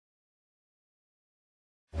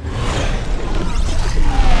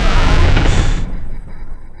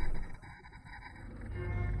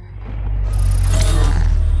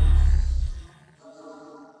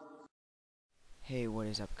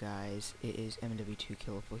is up, guys? It is MW2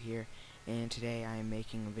 Killful here, and today I am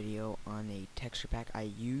making a video on a texture pack I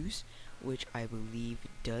use, which I believe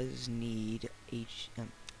does need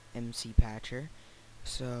MC Patcher,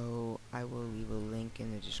 so I will leave a link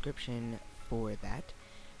in the description for that.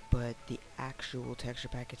 But the actual texture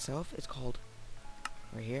pack itself is called,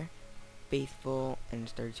 right here, Faithful, and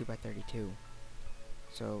it's 32 by 32.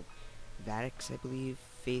 So, Vadix, I believe,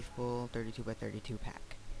 Faithful 32 by 32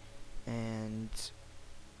 pack. And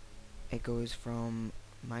it goes from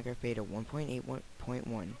Minecraft Beta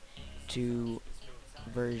 1.8.1 to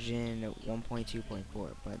version 1.2.4,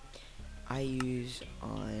 but I use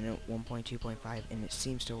on 1.2.5 and it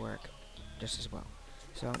seems to work just as well.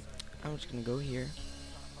 So I'm just gonna go here,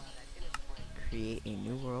 create a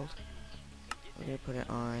new world. We're gonna put it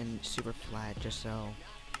on super flat just so,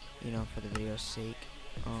 you know, for the video's sake.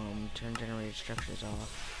 Turn generated structures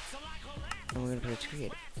off, and we're gonna put it to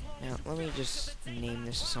creative. Now let me just name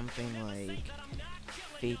this something like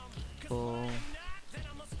Faithful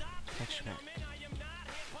Texture Pack.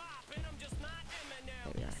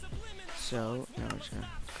 There we are. So now we're just gonna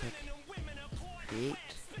click create,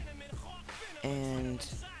 and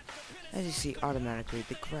as you see, automatically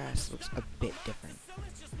the grass looks a bit different.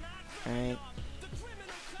 Alright,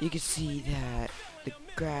 you can see that the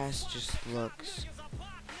grass just looks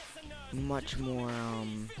much more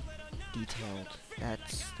detailed.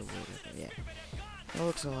 That's the word of it, yeah. It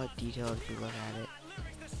looks a lot detailed if you look at it.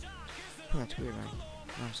 Oh, that's weird, man.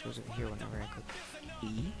 Oh, I'm supposed to be here whenever I click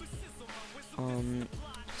E.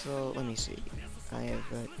 So let me see. I have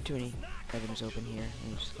too many items open here.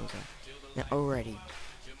 Let me just close that. Now, already,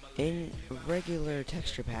 in regular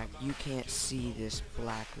texture pack, you can't see this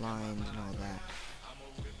black lines and all that.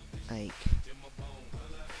 Like,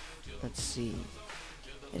 let's see.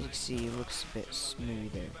 As you can see, it looks a bit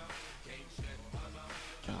smoother.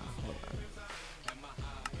 Hold on.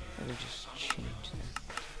 Let me just change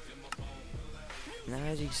that. Now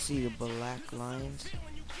as you can see, the black lines.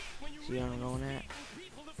 See what I'm going at?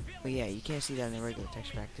 But yeah, you can't see that in the regular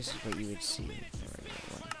texture pack. This is what you would see in the regular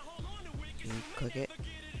one. You click it,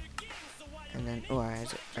 and then,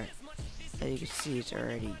 alright. As you can see, it's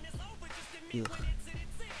already, ugh.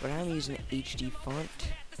 But I'm using HD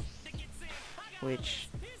font, which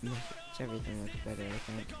makes everything look better, I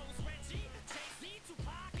think.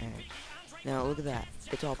 Okay. Now look at that.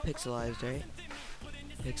 It's all pixelized, right?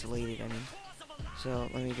 Pixelated, I mean. So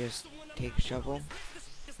let me just take a shovel,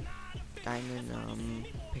 diamond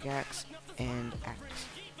pickaxe, and axe.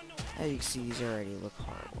 As you can see, these already look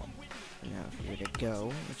horrible. Now if we were to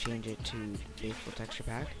go and change it to Faithful Texture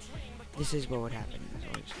Pack, this is what would happen. So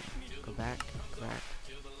we're just gonna go back. There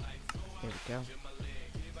we go.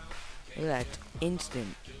 Look at that, it's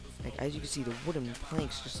instant. Like, as you can see, the wooden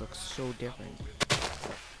planks just look so different.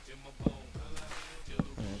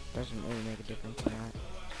 It doesn't really make a difference in that.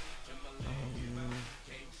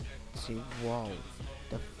 Let's see, whoa,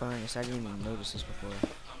 the furnace. I didn't even notice this before.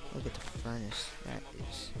 Look at the furnace.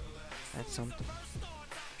 That's something.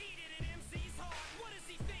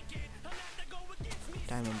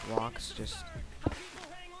 Diamond blocks, just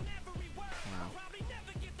wow.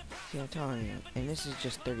 See, I'm telling you, and this is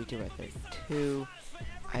just 32 by 32.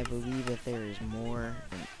 I believe that there is more,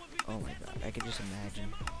 and oh my god, I could just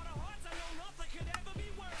imagine.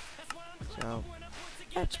 So,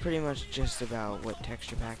 that's pretty much just about what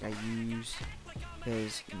texture pack I use,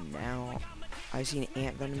 because now I've seen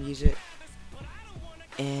Ant Venom use it,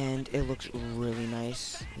 and it looks really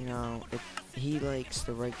nice. You know, he likes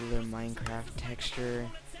the regular Minecraft texture,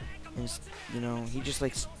 and you know, he just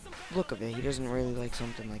likes the look of it. He doesn't really like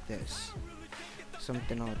something like this.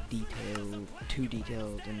 Something all detailed, too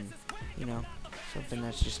detailed, and, you know, something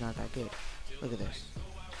that's just not that good. Look at this.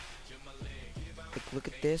 Like, look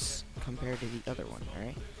at this compared to the other one,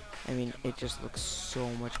 alright? I mean, it just looks so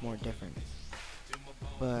much more different.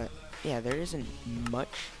 But, yeah, there isn't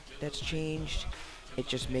much that's changed. It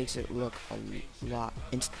just makes it look a lot,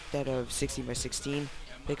 instead of 16 by 16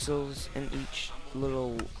 pixels in each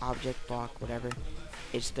little object block, whatever,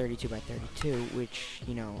 it's 32 by 32, which,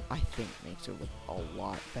 you know, I think makes it look a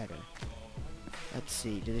lot better. Let's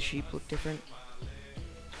see, do the sheep look different?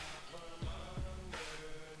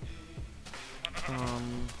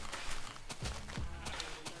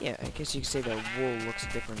 Yeah, I guess you could say the wool looks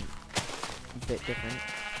different, a bit different.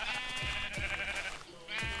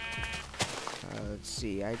 Let's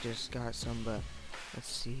see, I just got some, but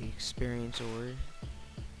let's see, experience ore,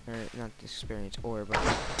 or not the experience ore, but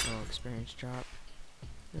experience drop.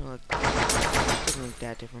 You know, it doesn't look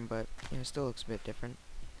that different, but yeah, it still looks a bit different.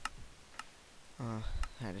 I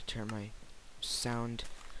had to turn my sound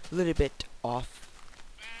a little bit off.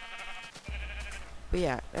 But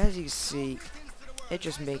yeah, as you see, it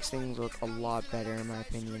just makes things look a lot better in my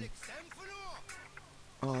opinion.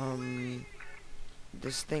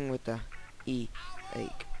 This thing with the E,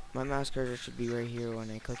 like, my mouse cursor should be right here when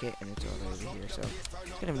I click it, and it's all over here, so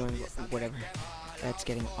it's kind of annoying, but whatever. That's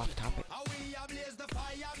getting off topic.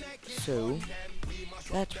 So,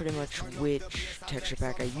 that's pretty much which texture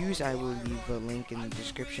pack I use. I will leave a link in the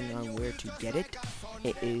description on where to get it.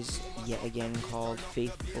 It is, yet again, called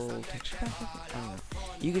Faithful Texture Pack. I don't know.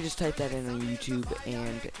 You can just type that in on YouTube,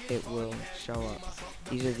 and it will show up.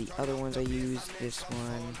 These are the other ones I use. This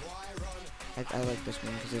one, I like this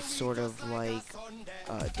one because it's sort of like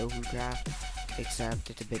Dohu Craft, except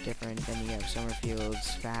it's a bit different. Then you have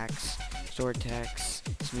Summerfield's, Fax, Swordtex,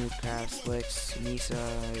 Smoothcraft, Slicks,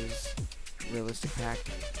 Misa's Realistic Pack,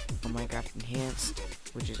 Minecraft Enhanced,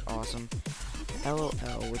 which is awesome. LOL,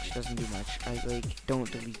 which doesn't do much. I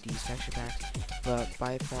don't delete these texture packs, but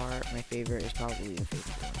by far my favorite is probably the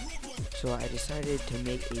favorite one. So I decided to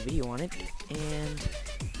make a video on it, and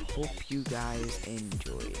hope you guys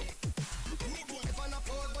enjoyed.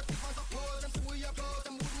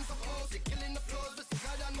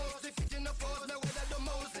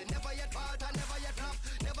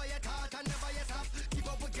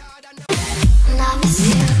 Love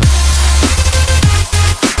is